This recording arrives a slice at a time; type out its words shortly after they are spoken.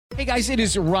Hey guys, it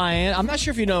is Ryan. I'm not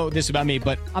sure if you know this about me,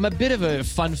 but I'm a bit of a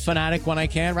fun fanatic when I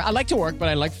can. I like to work, but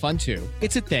I like fun too.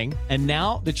 It's a thing. And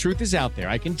now the truth is out there.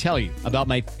 I can tell you about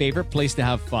my favorite place to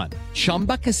have fun.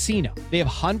 Chumba Casino. They have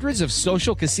hundreds of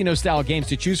social casino style games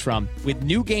to choose from with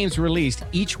new games released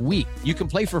each week. You can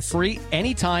play for free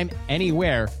anytime,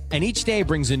 anywhere. And each day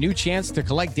brings a new chance to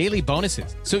collect daily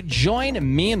bonuses. So join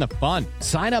me in the fun.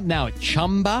 Sign up now at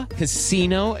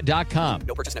ChumbaCasino.com.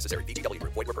 No purchase necessary. VGW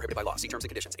Group. Void where prohibited by law. See terms and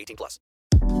conditions. 18+.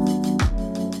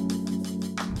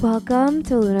 Welcome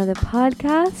to Luna the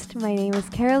podcast. My name is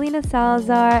Carolina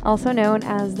Salazar, also known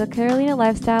as the Carolina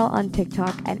Lifestyle on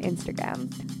TikTok and Instagram.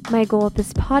 My goal with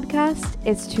this podcast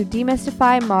is to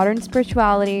demystify modern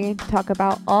spirituality, talk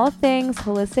about all things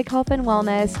holistic health and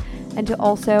wellness, and to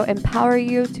also empower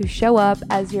you to show up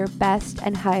as your best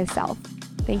and highest self.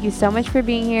 Thank you so much for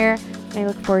being here, and I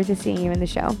look forward to seeing you in the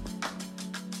show.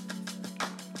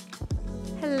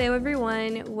 Hello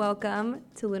everyone, welcome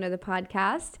to Luna the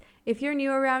podcast. If you're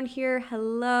new around here,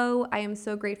 hello. I am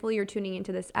so grateful you're tuning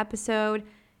into this episode.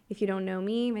 If you don't know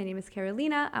me, my name is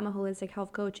Carolina. I'm a holistic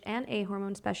health coach and a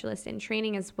hormone specialist in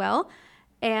training as well.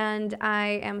 And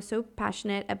I am so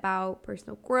passionate about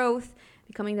personal growth,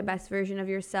 becoming the best version of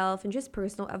yourself, and just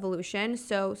personal evolution.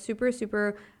 So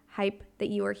super hype that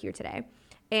you are here today.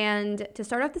 And to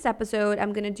start off this episode,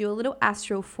 I'm going to do a little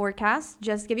astro forecast,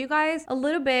 just give you guys a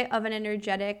little bit of an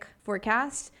energetic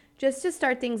forecast just to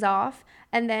start things off.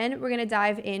 And then we're going to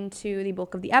dive into the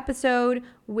bulk of the episode,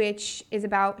 which is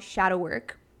about shadow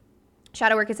work.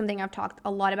 Shadow work is something I've talked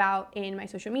a lot about in my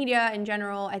social media in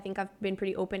general. I think I've been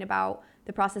pretty open about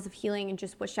the process of healing and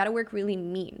just what shadow work really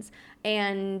means.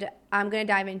 And I'm going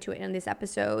to dive into it in this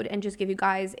episode and just give you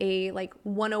guys a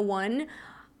 101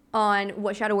 on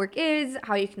what shadow work is,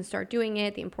 how you can start doing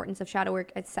it, the importance of shadow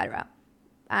work, etc.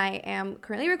 I am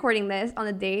currently recording this on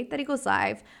the day that it goes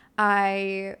live.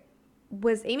 I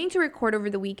was aiming to record over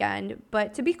the weekend,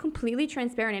 but to be completely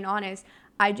transparent and honest,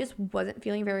 I just wasn't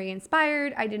feeling very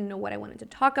inspired. I didn't know what I wanted to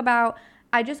talk about.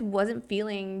 I just wasn't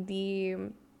feeling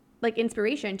the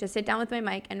inspiration to sit down with my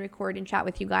mic and record and chat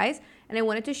with you guys. And I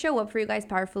wanted to show up for you guys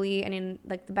powerfully and in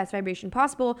the best vibration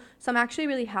possible. So I'm actually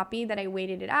really happy that I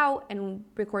waited it out and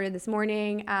recorded this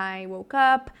morning. I woke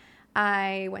up,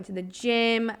 I went to the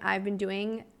gym. I've been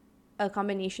doing a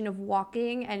combination of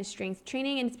walking and strength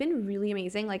training, and it's been really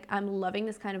amazing. I'm loving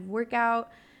this kind of workout.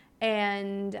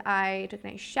 And I took a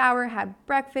nice shower, had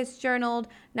breakfast, journaled.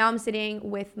 Now I'm sitting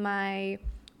with my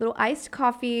little iced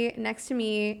coffee next to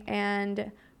me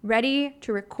and ready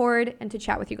to record and to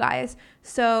chat with you guys.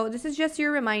 So this is just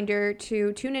your reminder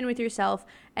to tune in with yourself.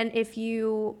 And if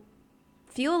you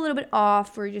feel a little bit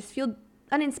off or just feel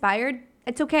uninspired,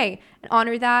 it's okay. And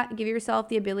honor that. Give yourself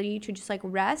the ability to just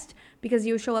rest, because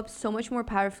you show up so much more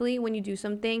powerfully when you do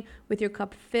something with your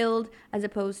cup filled as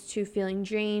opposed to feeling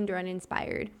drained or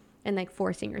uninspired and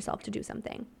forcing yourself to do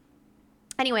something.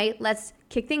 Anyway, let's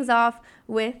kick things off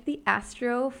with the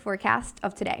astro forecast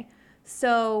of today.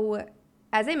 So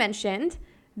as I mentioned,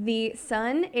 the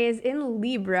sun is in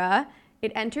Libra.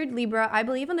 It entered Libra, I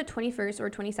believe, on the 21st or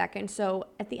 22nd, so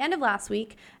at the end of last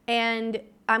week. And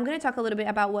I'm going to talk a little bit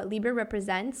about what Libra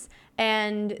represents.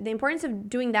 And the importance of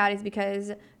doing that is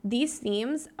because these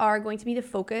themes are going to be the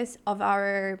focus of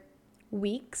our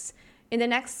weeks in the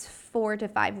next 4 to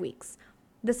 5 weeks.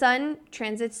 The sun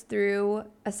transits through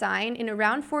a sign in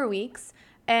around 4 weeks.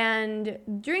 And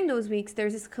during those weeks,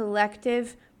 there's this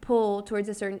collective pull towards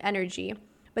a certain energy.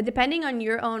 But depending on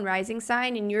your own rising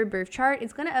sign in your birth chart,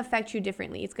 it's going to affect you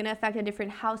differently. It's going to affect a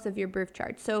different house of your birth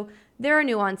chart. So there are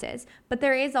nuances, but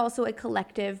there is also a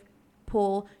collective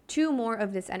pull to more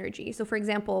of this energy. So for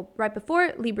example, right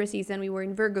before Libra season, we were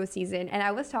in Virgo season, and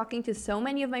I was talking to so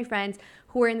many of my friends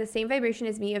who were in the same vibration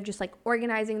as me of just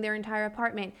organizing their entire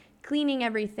apartment, cleaning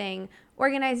everything,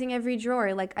 organizing every drawer.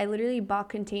 I literally bought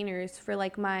containers for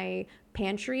my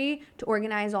pantry to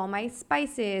organize all my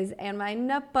spices and my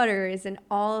nut butters and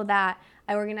all of that.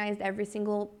 I organized every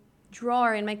single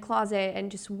drawer in my closet and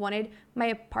just wanted my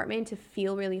apartment to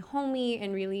feel really homey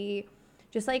and really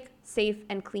just safe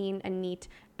and clean and neat.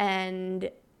 And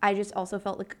I just also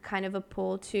felt kind of a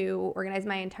pull to organize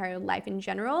my entire life in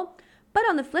general. But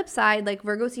on the flip side,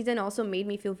 Virgo season also made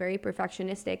me feel very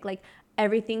perfectionistic.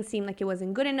 Everything seemed like it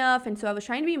wasn't good enough. And so I was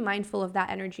trying to be mindful of that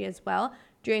energy as well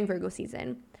during Virgo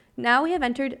season. Now we have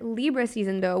entered Libra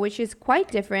season though, which is quite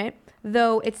different,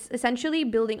 though it's essentially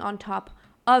building on top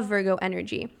of Virgo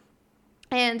energy.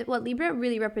 And what Libra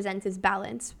really represents is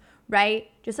balance, right?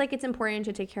 Just it's important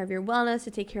to take care of your wellness,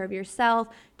 to take care of yourself,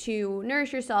 to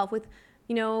nourish yourself with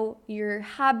your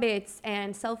habits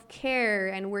and self-care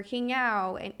and working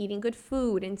out and eating good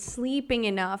food and sleeping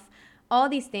enough. All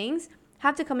these things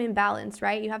have to come in balance,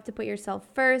 right? You have to put yourself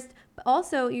first, but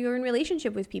also you're in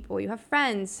relationship with people. You have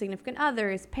friends, significant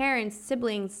others, parents,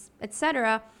 siblings,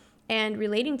 etc. And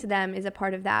relating to them is a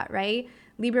part of that, right?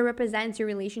 Libra represents your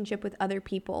relationship with other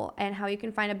people and how you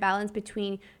can find a balance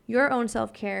between your own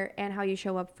self-care and how you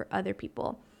show up for other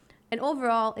people. And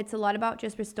overall, it's a lot about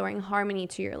just restoring harmony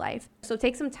to your life. So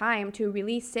take some time to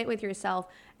really sit with yourself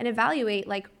and evaluate,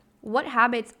 like, what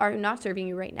habits are not serving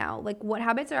you right now? Like, what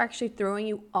habits are actually throwing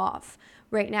you off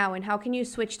right now? And how can you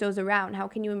switch those around? How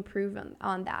can you improve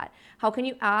on that? How can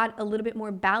you add a little bit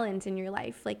more balance in your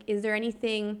life? Like, is there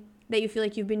anything that you feel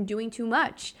like you've been doing too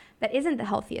much that isn't the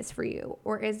healthiest for you?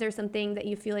 Or is there something that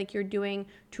you feel like you're doing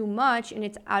too much and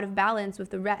it's out of balance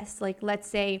with the rest? Like, let's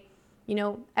say,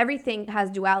 everything has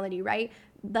duality, right?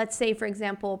 Let's say, for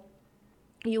example,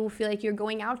 you feel like you're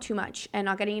going out too much and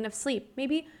not getting enough sleep.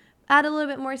 Maybe add a little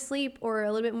bit more sleep or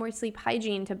a little bit more sleep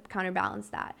hygiene to counterbalance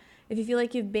that. If you feel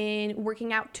like you've been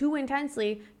working out too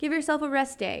intensely, give yourself a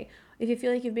rest day. If you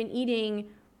feel like you've been eating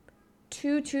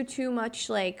too much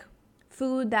like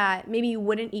food that maybe you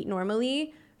wouldn't eat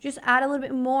normally, just add a little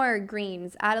bit more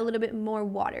greens, add a little bit more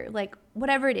water, like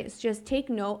whatever it is. Just take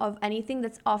note of anything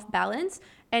that's off balance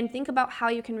and think about how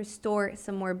you can restore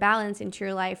some more balance into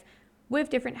your life with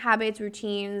different habits,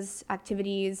 routines,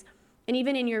 activities, and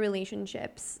even in your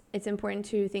relationships. It's important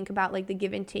to think about like the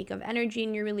give and take of energy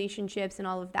in your relationships and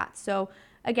all of that. So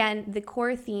again, the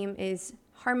core theme is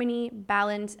harmony,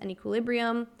 balance, and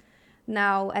equilibrium.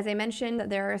 Now, as I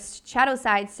mentioned, there are shadow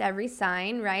sides to every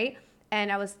sign, right? And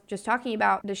I was just talking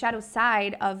about the shadow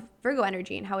side of Virgo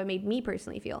energy and how it made me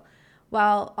personally feel.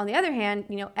 Well, on the other hand,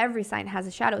 every sign has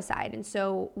a shadow side. And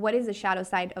so what is the shadow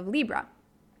side of Libra?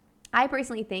 I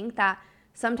personally think that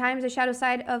sometimes the shadow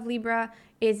side of Libra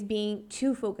is being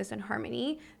too focused on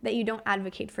harmony, that you don't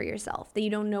advocate for yourself, that you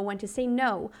don't know when to say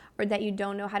no, or that you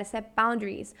don't know how to set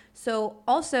boundaries. So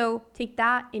also take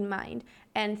that in mind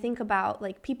and think about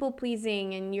like people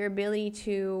pleasing and your ability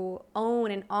to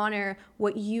own and honor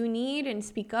what you need and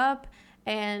speak up.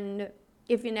 And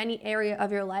if in any area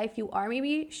of your life you are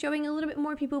maybe showing a little bit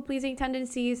more people pleasing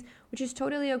tendencies, which is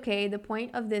totally okay. The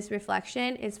point of this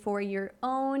reflection is for your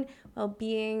own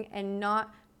well-being and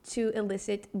not to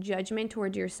elicit judgment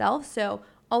towards yourself. So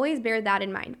always bear that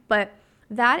in mind. But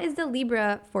that is the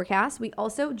Libra forecast. We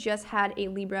also just had a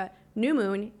Libra new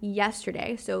moon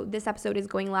yesterday. So this episode is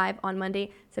going live on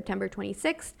Monday, September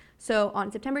 26th. So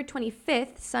on September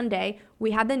 25th, Sunday,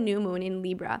 we had the new moon in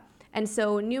Libra. And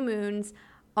so new moons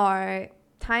are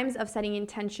times of setting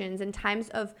intentions and times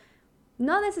of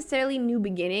not necessarily new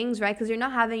beginnings, right? Because you're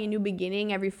not having a new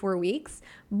beginning every 4 weeks,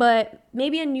 but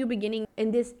maybe a new beginning in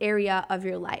this area of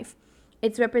your life.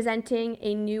 It's representing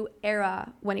a new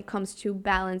era when it comes to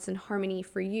balance and harmony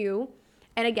for you.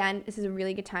 And again, this is a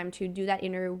really good time to do that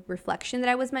inner reflection that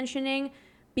I was mentioning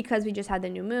because we just had the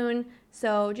new moon.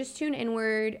 So just tune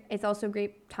inward. It's also a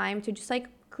great time to just like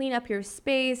clean up your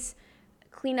space,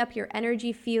 clean up your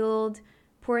energy field,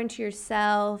 pour into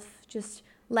yourself, just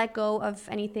let go of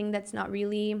anything that's not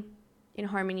really in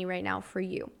harmony right now for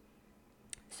you.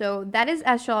 So that is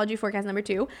astrology forecast number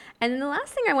 2. And then the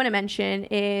last thing I want to mention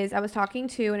is I was talking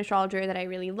to an astrologer that I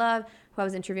really love, who I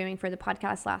was interviewing for the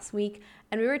podcast last week.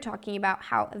 And we were talking about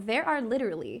how there are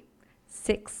literally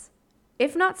 6,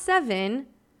 if not 7,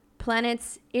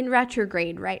 planets in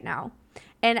retrograde right now.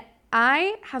 And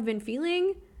I have been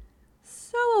feeling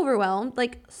so overwhelmed,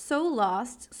 like so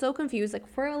lost, so confused, like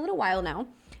for a little while now.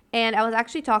 And I was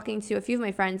actually talking to a few of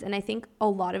my friends, and I think a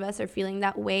lot of us are feeling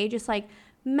that way, just like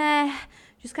meh,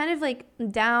 just kind of like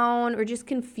down or just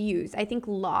confused. I think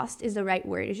lost is the right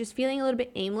word. It's just feeling a little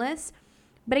bit aimless.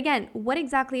 But again, what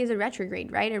exactly is a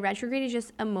retrograde, right? A retrograde is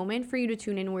just a moment for you to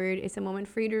tune inward. It's a moment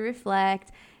for you to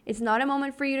reflect. It's not a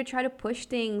moment for you to try to push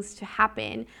things to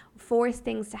happen, force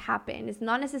things to happen. It's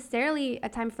not necessarily a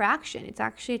time for action. It's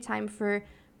actually a time for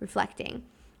reflecting.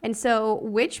 And so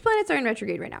which planets are in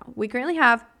retrograde right now? We currently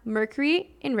have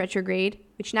Mercury in retrograde,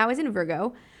 which now is in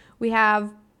Virgo. We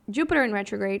have Jupiter in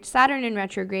retrograde, Saturn in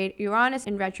retrograde, Uranus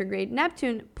in retrograde,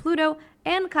 Neptune, Pluto,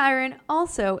 and Chiron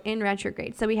also in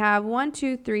retrograde. So we have 1,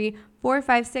 2, 3, 4,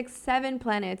 5, 6, 7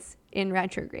 planets in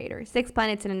retrograde, or 6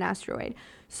 planets in an asteroid.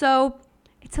 So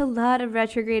it's a lot of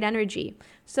retrograde energy.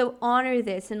 So honor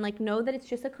this and like know that it's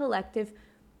just a collective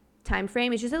time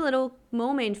frame. It's just a little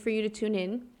moment for you to tune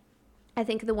in. I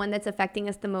think the one that's affecting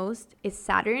us the most is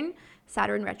Saturn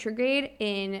retrograde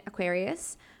in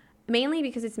Aquarius, mainly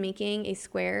because it's making a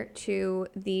square to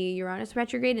the Uranus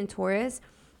retrograde in Taurus.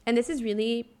 And this is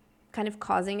really kind of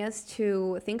causing us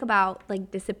to think about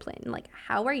like discipline. Like,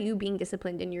 how are you being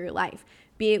disciplined in your life?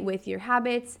 be it with your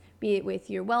habits, be it with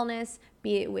your wellness,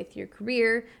 be it with your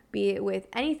career, be it with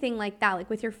anything like that,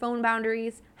 like with your phone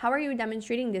boundaries. How are you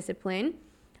demonstrating discipline?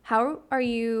 How are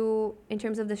you in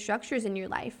terms of the structures in your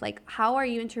life? Like, how are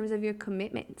you in terms of your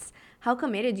commitments? How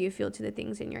committed do you feel to the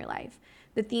things in your life?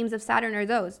 The themes of Saturn are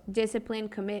those: discipline,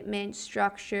 commitment,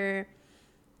 structure,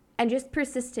 and just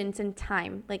persistence and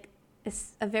time. Like,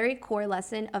 a very core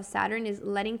lesson of Saturn is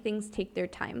letting things take their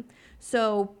time.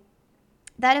 So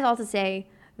that is all to say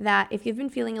that if you've been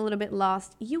feeling a little bit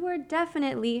lost, you are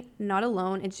definitely not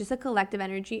alone. It's just a collective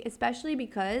energy, especially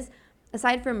because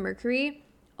aside from Mercury,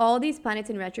 all these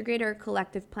planets in retrograde are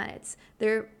collective planets.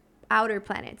 They're outer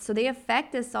planets. So they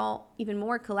affect us all even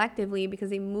more collectively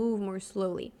because they move more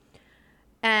slowly.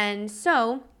 And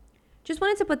so just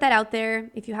wanted to put that out there.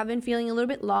 If you have been feeling a little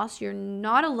bit lost, you're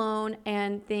not alone,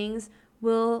 and things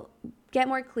will get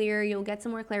more clear. You'll get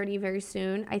some more clarity very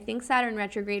soon. I think Saturn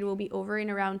retrograde will be over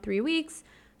in around 3 weeks.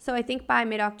 So I think by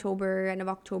mid-October, end of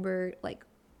October, like,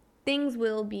 things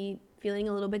will be feeling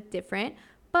a little bit different.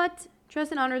 But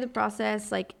trust and honor the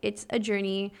process. Like, it's a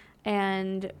journey,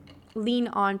 and lean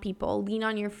on people, lean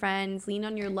on your friends, lean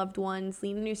on your loved ones,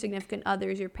 lean on your significant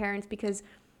others, your parents, because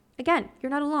again, you're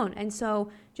not alone. And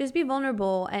so just be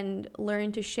vulnerable and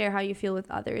learn to share how you feel with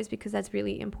others, because that's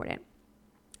really important.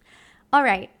 All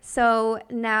right. So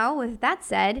now with that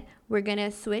said, we're going to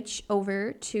switch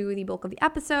over to the bulk of the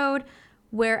episode,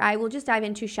 where I will just dive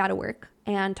into shadow work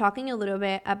and talking a little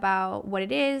bit about what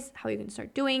it is, how you can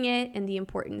start doing it, and the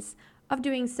importance of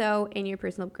doing so in your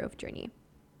personal growth journey.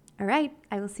 All right.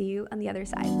 I will see you on the other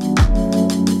side.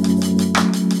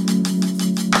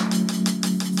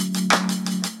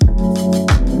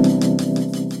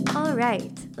 All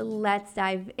right, let's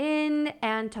dive in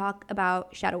and talk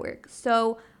about shadow work.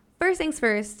 So first things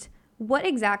first, what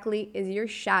exactly is your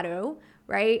shadow,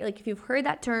 right? Like, if you've heard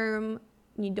that term,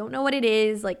 you don't know what it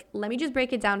is, like, let me just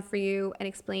break it down for you and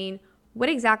explain what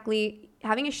exactly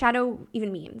having a shadow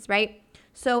even means, right?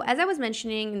 So as I was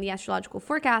mentioning in the astrological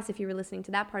forecast, if you were listening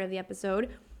to that part of the episode,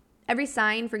 every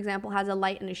sign, for example, has a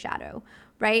light and a shadow,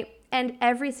 right? And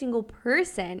every single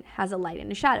person has a light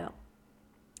and a shadow.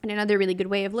 And another really good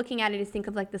way of looking at it is think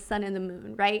of like the sun and the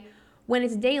moon, right? When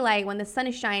it's daylight, when the sun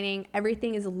is shining,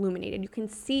 everything is illuminated. You can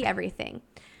see everything.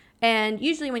 And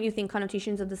usually when you think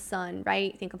connotations of the sun,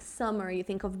 right? You think of summer, you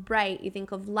think of bright, you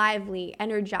think of lively,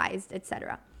 energized,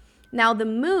 etc. Now the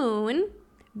moon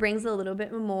brings a little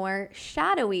bit more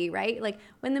shadowy, right? Like,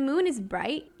 when the moon is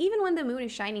bright, even when the moon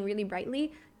is shining really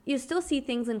brightly, you still see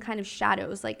things in kind of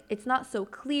shadows. Like, it's not so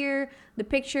clear. The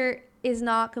picture is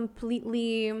not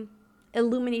completely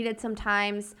illuminated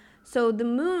sometimes. So the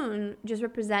moon just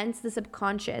represents the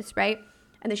subconscious, right?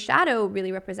 And the shadow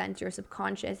really represents your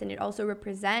subconscious, and it also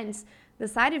represents the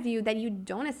side of you that you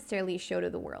don't necessarily show to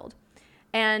the world.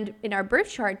 And in our birth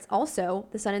charts also,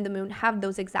 the sun and the moon have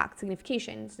those exact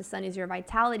significations. The sun is your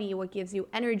vitality, what gives you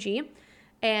energy,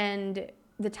 and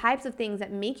the types of things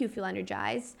that make you feel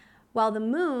energized, while the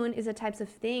moon is the types of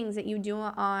things that you do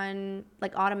on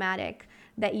like automatic,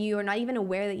 that you are not even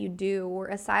aware that you do, or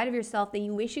a side of yourself that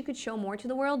you wish you could show more to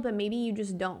the world, but maybe you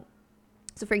just don't.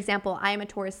 So for example, I am a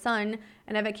Taurus sun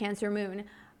and I have a Cancer moon,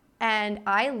 and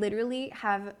I literally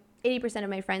have 80% of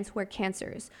my friends who are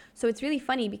Cancers. So it's really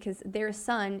funny because their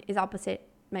sun is opposite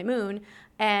my moon,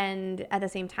 and at the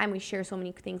same time we share so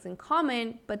many things in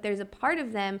common, but there's a part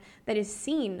of them that is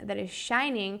seen, that is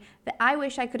shining, that I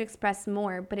wish I could express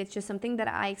more, but it's just something that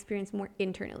I experience more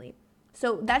internally.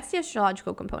 So that's the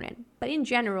astrological component. But in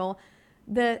general,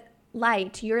 the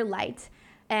light, your light,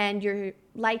 and your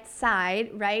light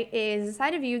side, right, is a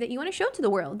side of you that you want to show to the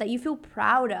world, that you feel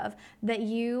proud of, that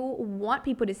you want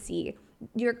people to see.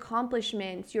 Your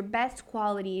accomplishments, your best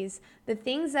qualities, the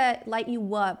things that light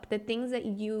you up, the things that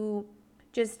you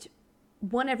just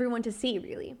want everyone to see,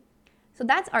 really. So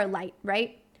that's our light,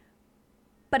 right?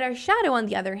 But our shadow, on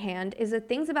the other hand, is the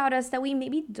things about us that we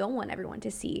maybe don't want everyone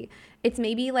to see. It's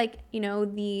maybe like,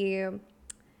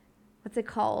 what's it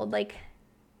called? Like,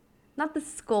 not the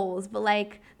skulls, but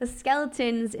like the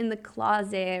skeletons in the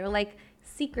closet, or like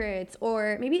secrets,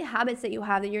 or maybe habits that you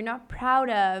have that you're not proud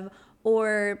of,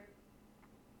 or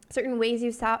certain ways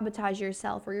you sabotage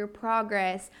yourself or your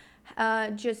progress,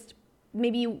 just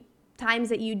maybe times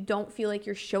that you don't feel like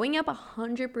you're showing up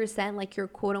 100% like your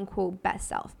quote-unquote best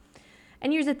self.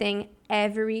 And here's the thing,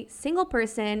 every single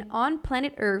person on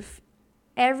planet Earth,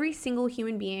 every single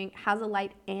human being has a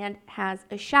light and has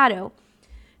a shadow.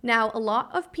 Now, a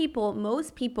lot of people,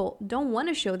 most people don't want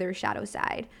to show their shadow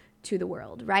side to the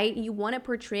world, right? You want to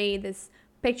portray this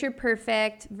picture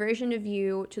perfect version of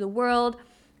you to the world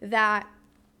that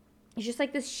is just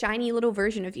like this shiny little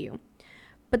version of you.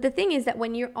 But the thing is that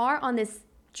when you are on this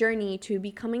journey to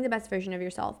becoming the best version of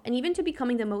yourself and even to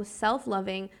becoming the most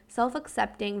self-loving,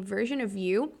 self-accepting version of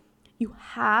you, you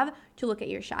have to look at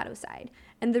your shadow side.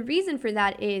 And the reason for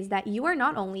that is that you are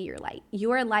not only your light, you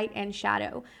are light and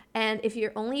shadow. And if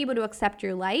you're only able to accept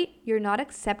your light, you're not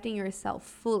accepting yourself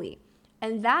fully.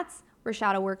 And that's where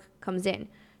shadow work comes in.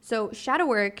 So shadow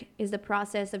work is the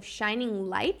process of shining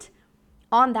light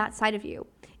on that side of you,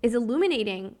 is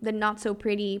illuminating the not so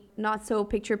pretty, not so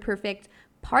picture perfect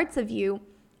parts of you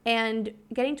and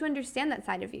getting to understand that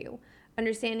side of you,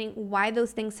 understanding why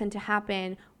those things tend to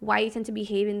happen, why you tend to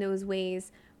behave in those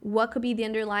ways, what could be the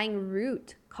underlying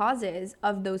root causes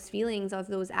of those feelings, of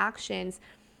those actions,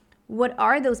 what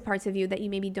are those parts of you that you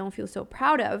maybe don't feel so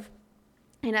proud of.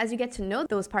 And as you get to know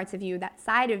those parts of you, that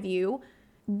side of you,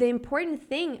 the important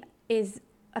thing is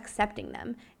accepting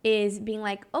them, is being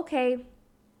like, okay,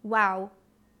 wow,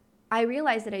 I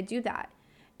realize that I do that.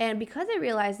 And because I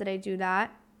realize that I do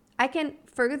that, I can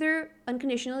further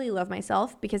unconditionally love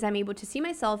myself because I'm able to see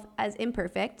myself as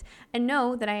imperfect and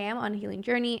know that I am on a healing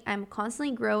journey. I'm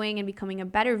constantly growing and becoming a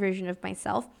better version of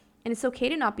myself. And it's okay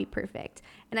to not be perfect.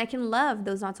 And I can love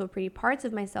those not so pretty parts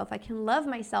of myself. I can love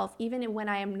myself even when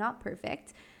I am not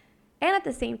perfect. And at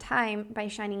the same time, by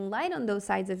shining light on those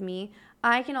sides of me,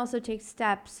 I can also take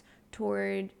steps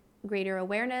toward greater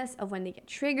awareness of when they get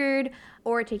triggered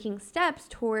or taking steps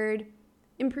toward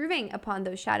improving upon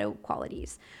those shadow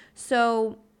qualities.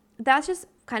 So that's just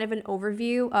kind of an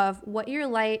overview of what your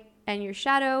light and your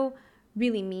shadow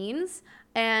really means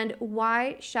and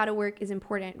why shadow work is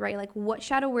important, right? Like what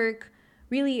shadow work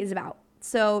really is about.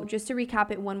 So just to recap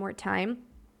it one more time,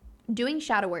 doing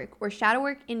shadow work or shadow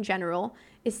work in general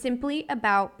is simply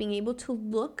about being able to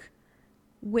look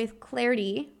with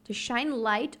clarity, to shine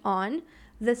light on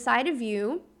the side of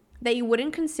you that you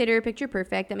wouldn't consider picture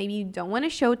perfect, that maybe you don't want to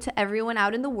show to everyone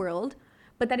out in the world,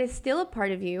 but that is still a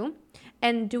part of you.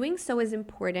 And doing so is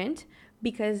important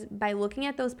because by looking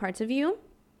at those parts of you,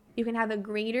 you can have a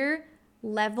greater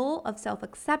level of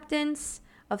self-acceptance,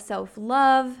 of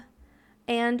self-love,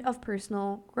 and of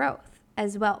personal growth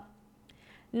as well.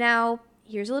 Now,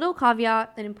 here's a little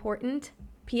caveat, an important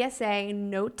PSA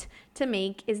note to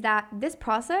make is that this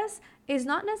process is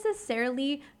not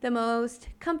necessarily the most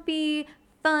comfy,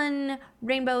 fun,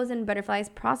 rainbows and butterflies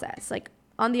process. Like,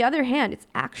 on the other hand, it's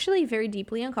actually very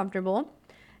deeply uncomfortable.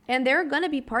 And there are going to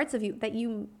be parts of you that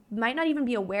you might not even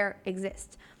be aware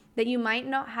exist, that you might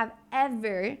not have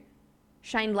ever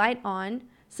shined light on.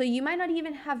 So you might not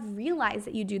even have realized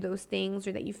that you do those things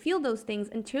or that you feel those things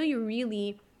until you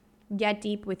really get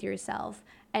deep with yourself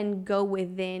and go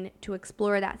within to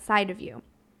explore that side of you.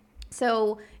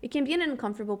 So it can be an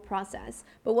uncomfortable process,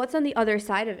 but what's on the other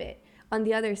side of it? On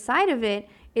the other side of it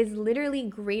is literally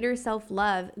greater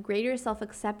self-love, greater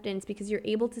self-acceptance, because you're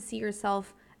able to see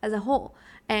yourself as a whole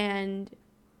and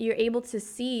you're able to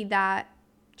see that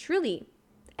truly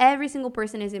every single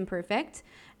person is imperfect.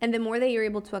 And the more that you're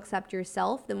able to accept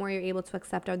yourself, the more you're able to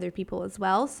accept other people as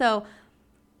well. So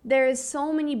there is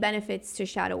so many benefits to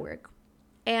shadow work.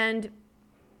 And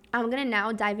I'm going to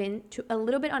now dive into a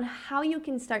little bit on how you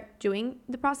can start doing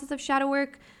the process of shadow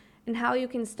work and how you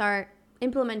can start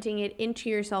implementing it into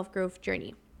your self-growth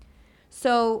journey.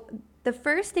 So the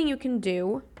first thing you can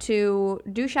do to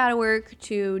do shadow work,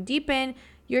 to deepen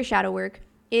your shadow work,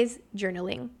 is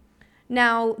journaling.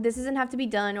 Now, this doesn't have to be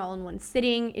done all in one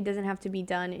sitting. It doesn't have to be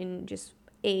done in just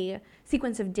a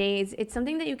sequence of days. It's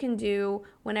something that you can do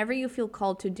whenever you feel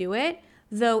called to do it.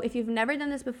 Though if you've never done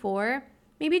this before,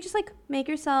 maybe just like make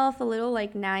yourself a little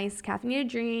like nice caffeinated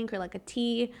drink or like a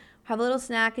tea, have a little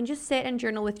snack and just sit and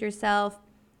journal with yourself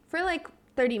for like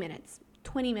 30 minutes,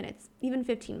 20 minutes, even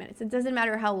 15 minutes. It doesn't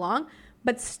matter how long,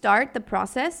 but start the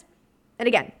process. And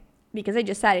again, because I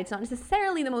just said it's not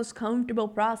necessarily the most comfortable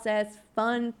process,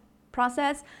 fun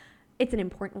process, it's an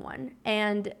important one.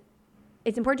 And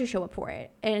it's important to show up for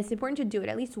it. And it's important to do it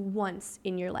at least once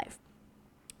in your life.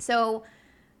 So,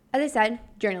 as I said,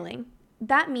 journaling.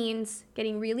 That means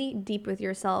getting really deep with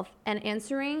yourself and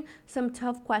answering some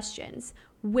tough questions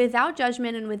without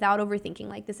judgment and without overthinking.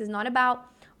 Like, this is not about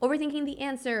overthinking the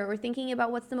answer or thinking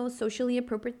about what's the most socially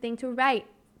appropriate thing to write.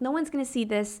 No one's going to see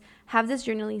this. Have this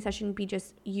journaling session be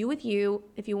just you with you.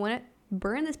 If you want to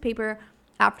burn this paper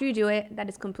after you do it, that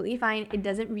is completely fine. It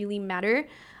doesn't really matter.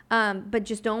 But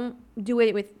just don't do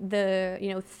it with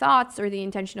the, thoughts or the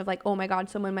intention of like, oh my God,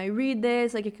 someone might read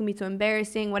this. Like, it can be so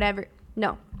embarrassing, whatever.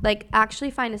 No, like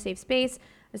actually find a safe space,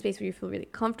 a space where you feel really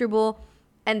comfortable,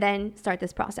 and then start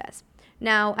this process.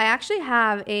 Now, I actually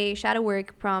have a shadow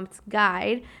work prompt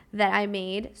guide that I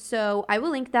made. So I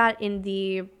will link that in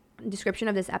the description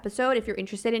of this episode if you're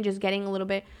interested in just getting a little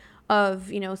bit of,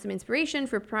 some inspiration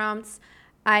for prompts.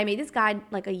 I made this guide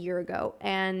like a year ago,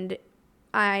 and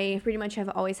I pretty much have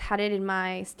always had it in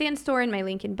my Stan store, in my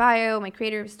link in bio, my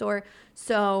creator store.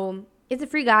 So it's a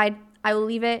free guide. I will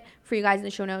leave it for you guys in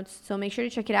the show notes. So make sure to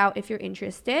check it out if you're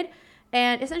interested.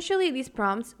 And essentially, these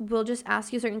prompts will just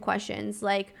ask you certain questions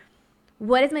like,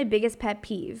 what is my biggest pet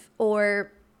peeve?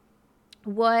 Or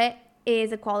what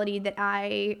is a quality that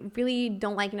I really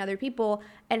don't like in other people?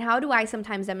 And how do I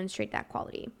sometimes demonstrate that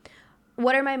quality?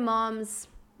 What are my mom's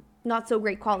not so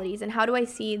great qualities? And how do I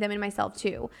see them in myself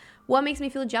too? What makes me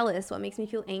feel jealous? What makes me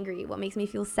feel angry? What makes me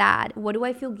feel sad? What do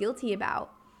I feel guilty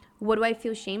about? What do I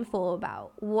feel shameful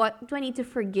about? What do I need to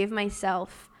forgive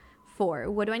myself for?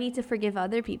 What do I need to forgive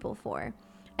other people for?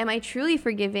 Am I truly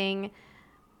forgiving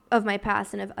of my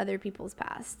past and of other people's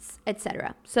pasts,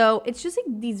 etc.? So it's just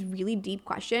like these really deep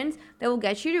questions that will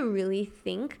get you to really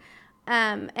think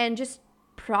and just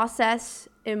process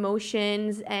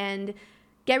emotions and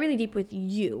get really deep with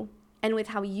you and with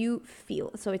how you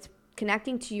feel. So it's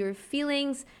connecting to your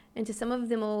feelings and to some of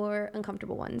the more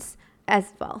uncomfortable ones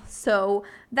as well. So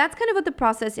that's kind of what the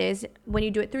process is when you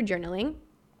do it through journaling.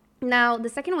 Now, the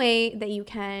second way that you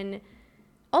can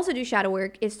also do shadow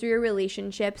work is through your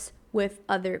relationships with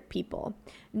other people.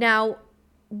 Now,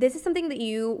 this is something that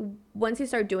you, once you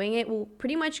start doing it, will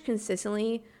pretty much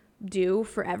consistently do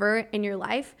forever in your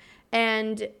life.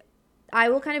 And I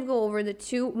will kind of go over the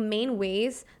two main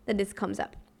ways that this comes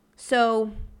up.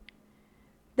 So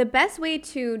the best way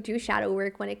to do shadow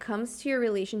work when it comes to your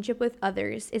relationship with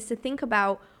others is to think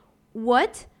about,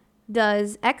 what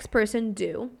does X person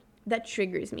do that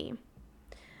triggers me?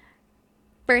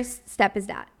 First step is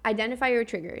that. Identify your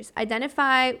triggers.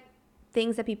 Identify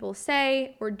things that people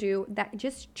say or do that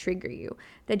just trigger you,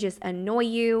 that just annoy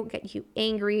you, get you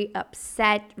angry,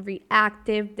 upset,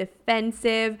 reactive,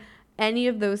 defensive, any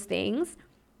of those things.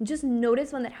 Just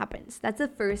notice when that happens. That's the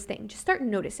first thing. Just start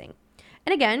noticing.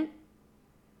 And again,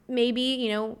 maybe,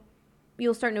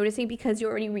 you'll start noticing because you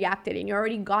already reacted and you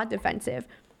already got defensive.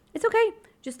 It's okay.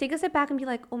 Just take a step back and be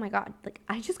like, oh my God, like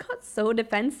I just got so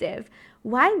defensive.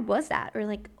 Why was that? Or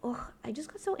like, oh, I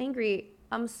just got so angry.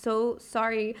 I'm so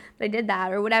sorry that I did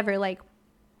that or whatever. Like,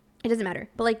 it doesn't matter.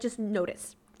 But like, just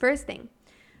notice. First thing.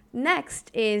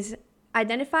 Next is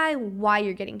identify why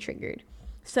you're getting triggered.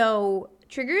 So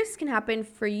triggers can happen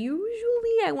for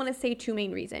usually, I want to say, two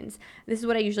main reasons. This is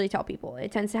what I usually tell people.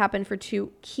 It tends to happen for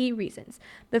two key reasons.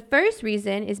 The first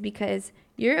reason is because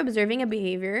you're observing a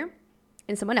behavior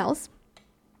in someone else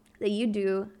that you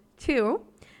do too,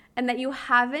 and that you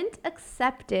haven't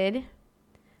accepted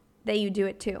that you do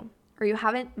it too, or you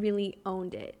haven't really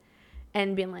owned it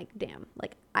and been like, damn,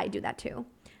 like I do that too.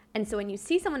 And so when you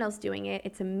see someone else doing it,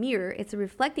 it's a mirror, it's a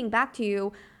reflecting back to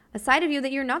you a side of you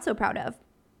that you're not so proud of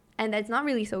and that's not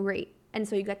really so great. And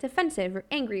so you get defensive or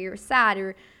angry or sad,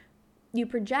 or you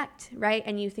project, right?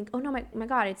 And you think, oh no, my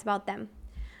God, it's about them.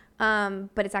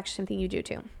 But it's actually something you do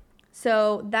too.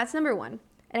 So that's number one.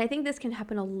 And I think this can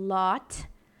happen a lot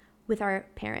with our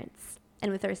parents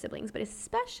and with our siblings, but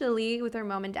especially with our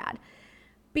mom and dad.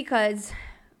 Because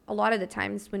a lot of the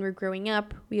times when we're growing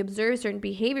up, we observe certain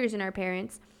behaviors in our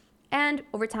parents, and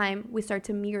over time, we start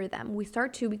to mirror them. We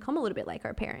start to become a little bit like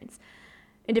our parents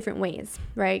in different ways,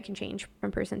 right? It can change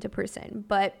from person to person.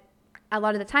 But a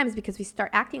lot of the times, because we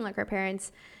start acting like our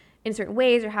parents in certain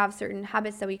ways or have certain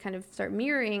habits that we kind of start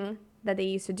mirroring that they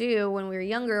used to do when we were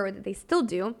younger or that they still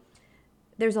do,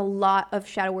 there's a lot of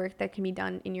shadow work that can be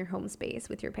done in your home space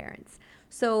with your parents.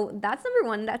 So that's number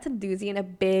one. That's a doozy and a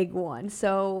big one.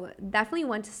 So definitely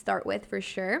one to start with for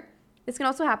sure. This can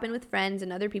also happen with friends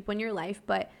and other people in your life,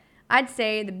 but I'd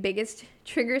say the biggest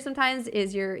trigger sometimes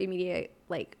is your immediate,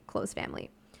 like, close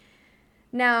family.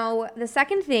 Now, the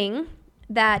second thing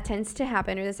that tends to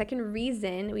happen, or the second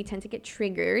reason we tend to get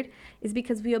triggered, is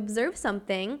because we observe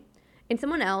something in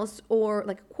someone else, or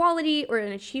like a quality or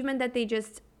an achievement that they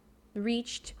just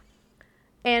reached,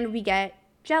 and we get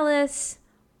jealous,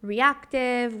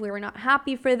 reactive, we're not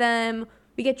happy for them,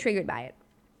 we get triggered by it.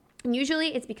 And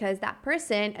usually it's because that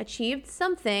person achieved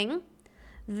something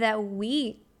that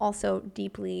we also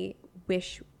deeply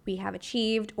wish we have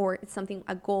achieved, or it's something,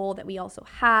 a goal that we also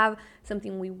have,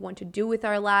 something we want to do with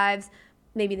our lives.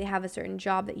 Maybe they have a certain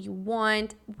job that you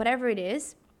want, whatever it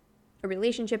is, a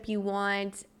relationship you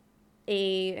want,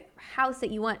 a house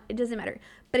that you want, it doesn't matter.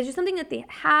 But it's just something that they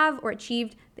have or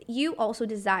achieved that you also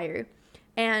desire.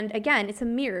 And again, it's a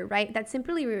mirror, right? That's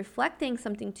simply reflecting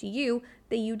something to you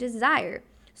that you desire.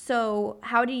 So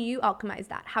how do you alchemize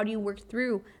that? How do you work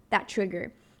through that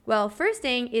trigger? Well, first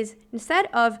thing is, instead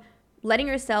of letting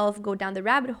yourself go down the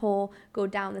rabbit hole, go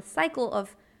down the cycle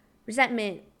of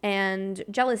resentment and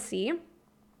jealousy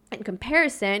and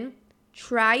comparison,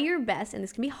 try your best, and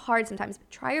this can be hard sometimes, but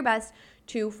try your best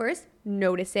to first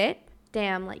notice it.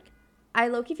 Damn, like, I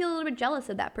low-key feel a little bit jealous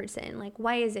of that person. Like,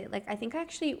 why is it? Like, I think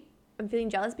I'm feeling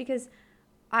jealous because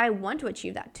I want to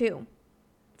achieve that too.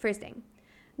 First thing.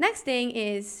 Next thing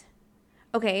is,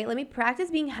 okay, let me practice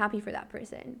being happy for that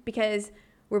person, because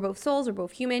we're both souls, we're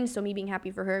both humans. So me being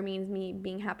happy for her means me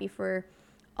being happy for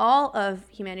all of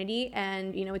humanity.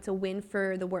 And, it's a win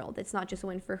for the world. It's not just a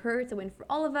win for her, it's a win for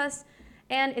all of us.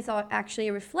 And it's all actually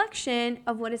a reflection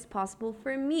of what is possible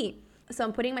for me. So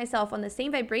I'm putting myself on the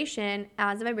same vibration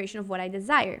as the vibration of what I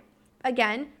desire.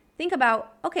 Again, think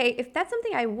about, okay, if that's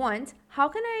something I want, how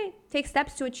can I take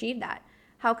steps to achieve that?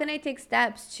 How can I take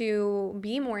steps to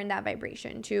be more in that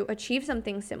vibration, to achieve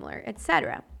something similar,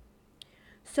 etc.?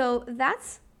 So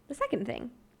that's the second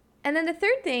thing. And then the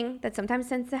third thing that sometimes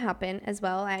tends to happen as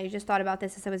well, I just thought about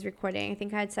this as I was recording. I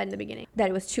think I had said in the beginning that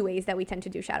it was 2 ways that we tend to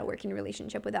do shadow work in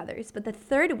relationship with others. But the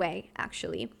third way,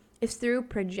 actually, is through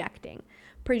projecting.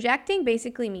 Projecting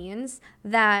basically means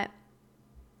that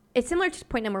it's similar to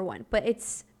point number 1, but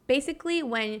it's basically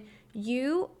when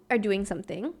you are doing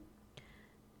something,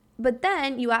 but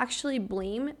then you actually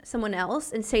blame someone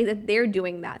else and say that they're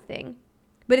doing that thing,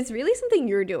 but it's really something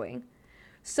you're doing.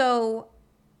 So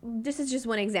this is just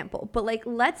one example, but like,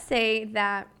 let's say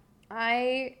that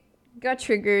I got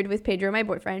triggered with Pedro, my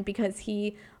boyfriend, because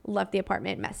he left the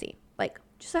apartment messy. Like,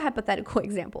 just a hypothetical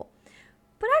example.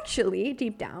 But actually,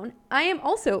 deep down, I am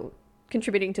also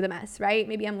contributing to the mess, right?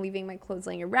 Maybe I'm leaving my clothes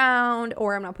laying around,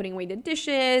 or I'm not putting away the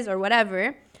dishes, or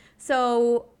whatever.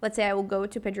 So let's say I will go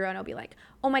to Pedro and I'll be like,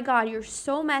 oh my God, you're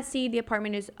so messy. The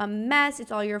apartment is a mess.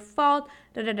 It's all your fault.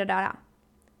 Da da da da da.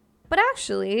 But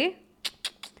actually,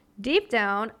 deep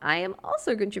down, I am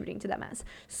also contributing to that mess.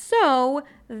 So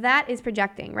that is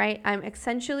projecting, right? I'm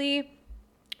essentially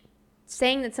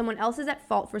saying that someone else is at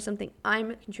fault for something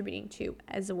I'm contributing to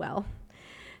as well.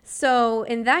 So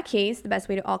in that case, the best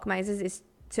way to alchemize is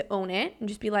to own it and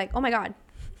just be like, oh my God,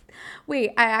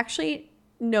 wait, I actually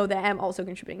know that I'm also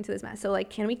contributing to this mess. So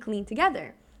like, can we clean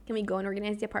together? Can we go and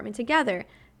organize the apartment together?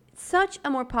 It's such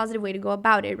a more positive way to go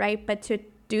about it, right? But to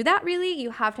do that, really, you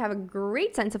have to have a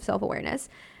great sense of self-awareness,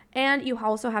 and you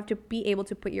also have to be able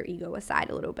to put your ego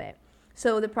aside a little bit.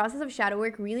 So the process of shadow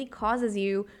work really causes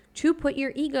you to put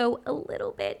your ego a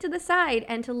little bit to the side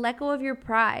and to let go of your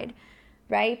pride,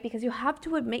 right? Because you have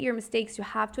to admit your mistakes. You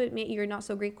have to admit your not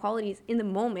so great qualities in the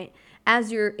moment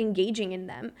as you're engaging in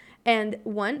them. And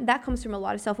one, that comes from a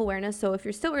lot of self-awareness. So if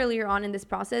you're still earlier on in this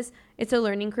process, it's a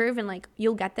learning curve and like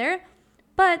you'll get there.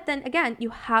 But then again,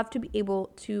 you have to be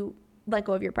able to let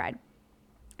go of your pride.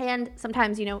 And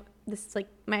sometimes, this is like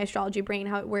my astrology brain,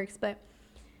 how it works, but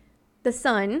the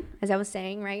sun, as I was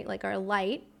saying, right, like our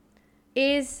light,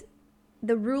 is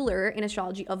the ruler in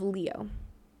astrology of Leo.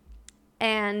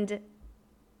 And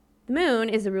the moon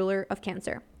is the ruler of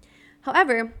Cancer.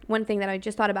 However, one thing that I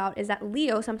just thought about is that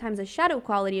Leo, sometimes a shadow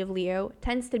quality of Leo,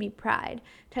 tends to be pride,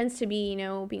 tends to be,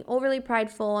 being overly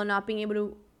prideful and not being able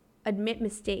to admit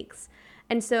mistakes.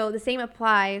 And so the same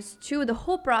applies to the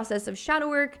whole process of shadow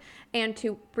work and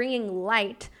to bringing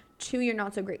light to your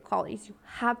not so great qualities. You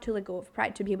have to let go of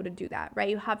pride to be able to do that, right?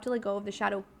 You have to let go of the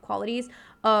shadow qualities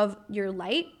of your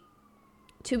light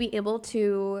to be able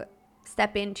to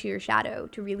step into your shadow,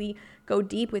 to really go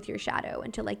deep with your shadow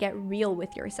and to like get real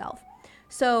with yourself.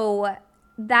 So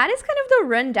that is kind of the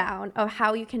rundown of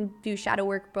how you can do shadow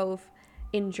work both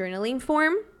in journaling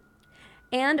form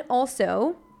and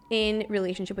also in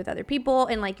relationship with other people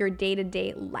and like your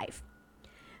day-to-day life.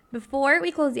 Before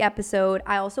we close the episode,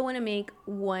 I also want to make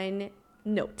one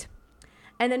note.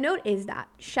 And the note is that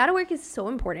shadow work is so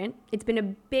important. It's been a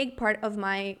big part of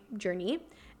my journey.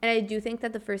 And I do think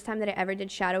that the first time that I ever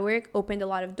did shadow work opened a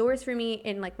lot of doors for me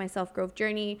in like my self-growth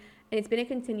journey. And it's been a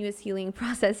continuous healing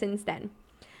process since then.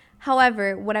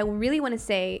 However, what I really want to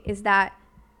say is that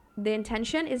the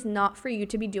intention is not for you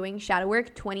to be doing shadow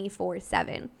work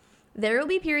 24/7. There will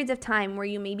be periods of time where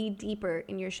you may be deeper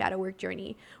in your shadow work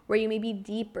journey, where you may be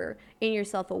deeper in your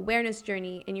self-awareness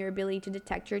journey, in your ability to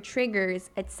detect your triggers,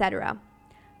 etc.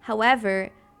 However,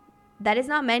 that is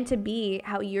not meant to be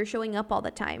how you're showing up all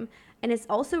the time. And it's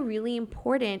also really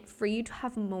important for you to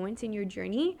have moments in your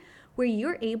journey where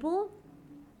you're able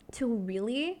to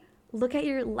really look at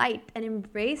your light and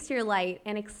embrace your light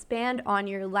and expand on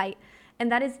your light. And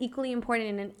that is equally important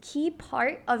and a key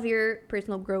part of your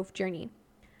personal growth journey.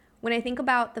 When I think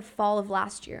about the fall of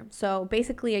last year, so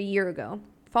basically a year ago,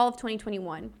 fall of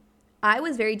 2021, I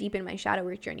was very deep in my shadow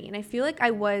work journey. And I feel like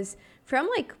I was from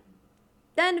like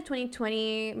the end of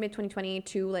 2020, mid 2020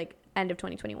 to like end of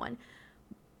 2021,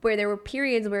 where there were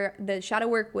periods where the shadow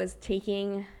work was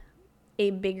taking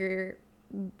a bigger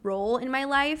role in my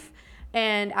life.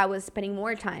 And I was spending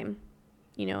more time,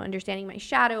 understanding my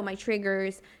shadow, my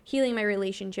triggers, healing my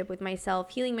relationship with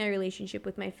myself, healing my relationship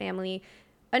with my family,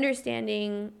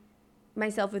 understanding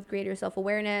myself with greater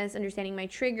self-awareness, understanding my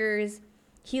triggers,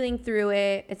 healing through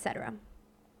it, etc.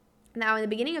 Now, in the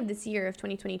beginning of this year of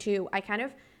 2022, I kind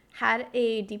of had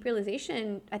a deep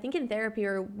realization, I think in therapy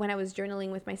or when I was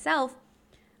journaling with myself.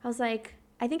 I was like,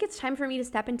 I think it's time for me to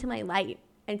step into my light.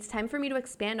 And it's time for me to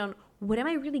expand on what am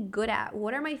I really good at?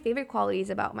 What are my favorite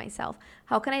qualities about myself?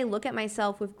 How can I look at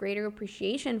myself with greater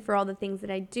appreciation for all the things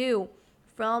that I do,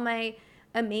 for all my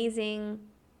amazing,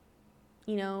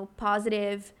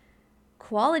 positive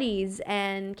qualities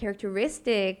and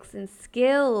characteristics and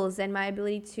skills and my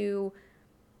ability to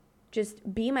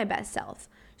just be my best self.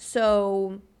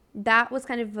 So that was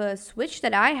kind of a switch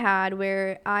that I had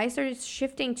where I started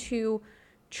shifting to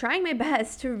trying my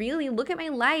best to really look at my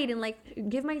light and like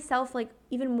give myself like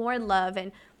even more love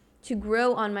and to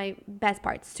grow on my best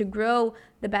parts, to grow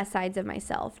the best sides of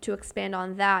myself, to expand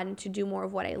on that and to do more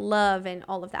of what I love and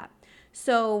all of that.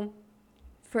 So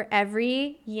for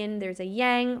every yin, there's a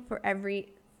yang. For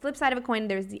every flip side of a coin,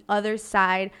 there's the other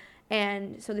side.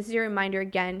 And so this is your reminder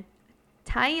again,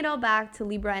 tying it all back to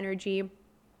Libra energy,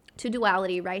 to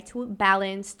duality, right? To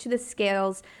balance, to the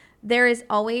scales. There is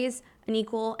always an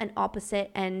equal and opposite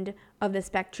end of the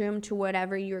spectrum to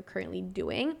whatever you're currently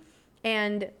doing.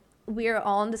 And we are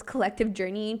all on this collective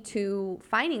journey to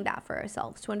finding that for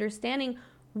ourselves, to understanding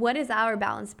what is our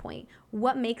balance point,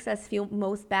 what makes us feel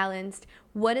most balanced,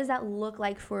 what does that look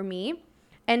like for me?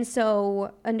 And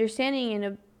so understanding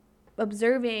and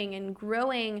observing and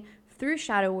growing through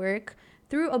shadow work,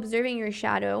 through observing your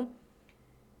shadow,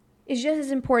 is just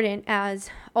as important as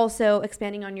also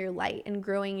expanding on your light and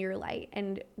growing your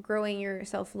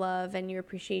self-love and your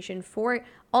appreciation for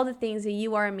all the things that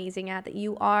you are amazing at, that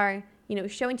you are,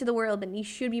 showing to the world, and you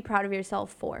should be proud of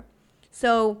yourself for.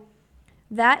 So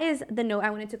that is the note I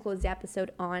wanted to close the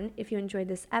episode on. If you enjoyed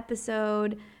this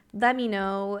episode, let me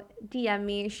know, DM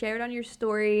me, share it on your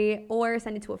story, or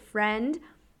send it to a friend.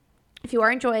 If you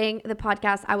are enjoying the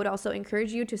podcast, I would also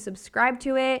encourage you to subscribe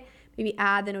to it. Maybe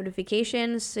add the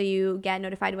notifications so you get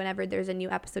notified whenever there's a new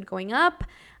episode going up.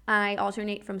 I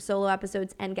alternate from solo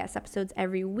episodes and guest episodes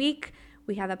every week.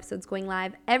 We have episodes going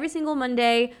live every single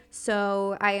Monday.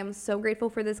 So I am so grateful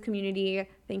for this community.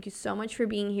 Thank you so much for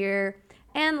being here.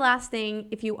 And last thing,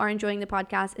 if you are enjoying the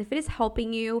podcast, if it is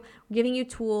helping you, giving you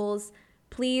tools,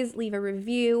 please leave a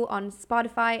review on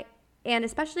Spotify and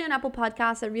especially on Apple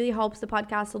Podcasts. That really helps the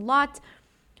podcast a lot.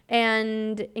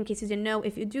 And in case you didn't know,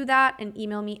 if you do that and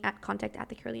email me at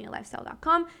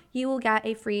contact@thecarolinalifestyle.com, you will get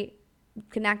a free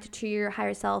connect to your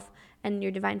higher self and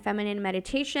your divine feminine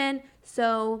meditation.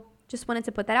 So just wanted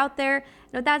to put that out there.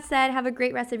 And with that said, have a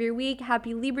great rest of your week.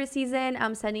 Happy Libra season.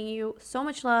 I'm sending you so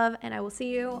much love, and I will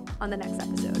see you on the next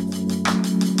episode.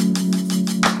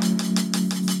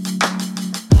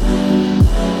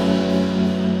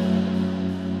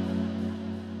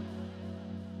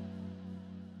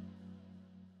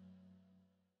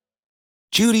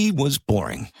 Judy was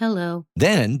boring. Hello.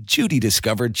 Then Judy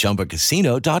discovered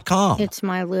ChumbaCasino.com. It's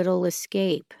my little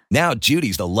escape. Now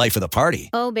Judy's the life of the party.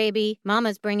 Oh, baby,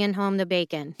 mama's bringing home the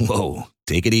bacon. Whoa,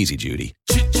 take it easy, Judy.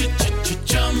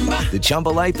 The Chumba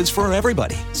life is for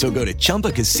everybody. So go to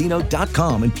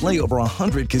ChumbaCasino.com and play over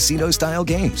 100 casino-style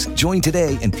games. Join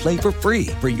today and play for free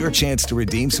for your chance to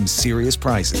redeem some serious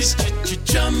prizes.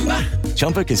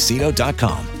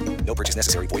 ChumbaCasino.com. No purchase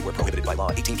necessary. Void where prohibited by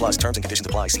law. 18+ terms and conditions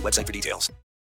apply. See website for details.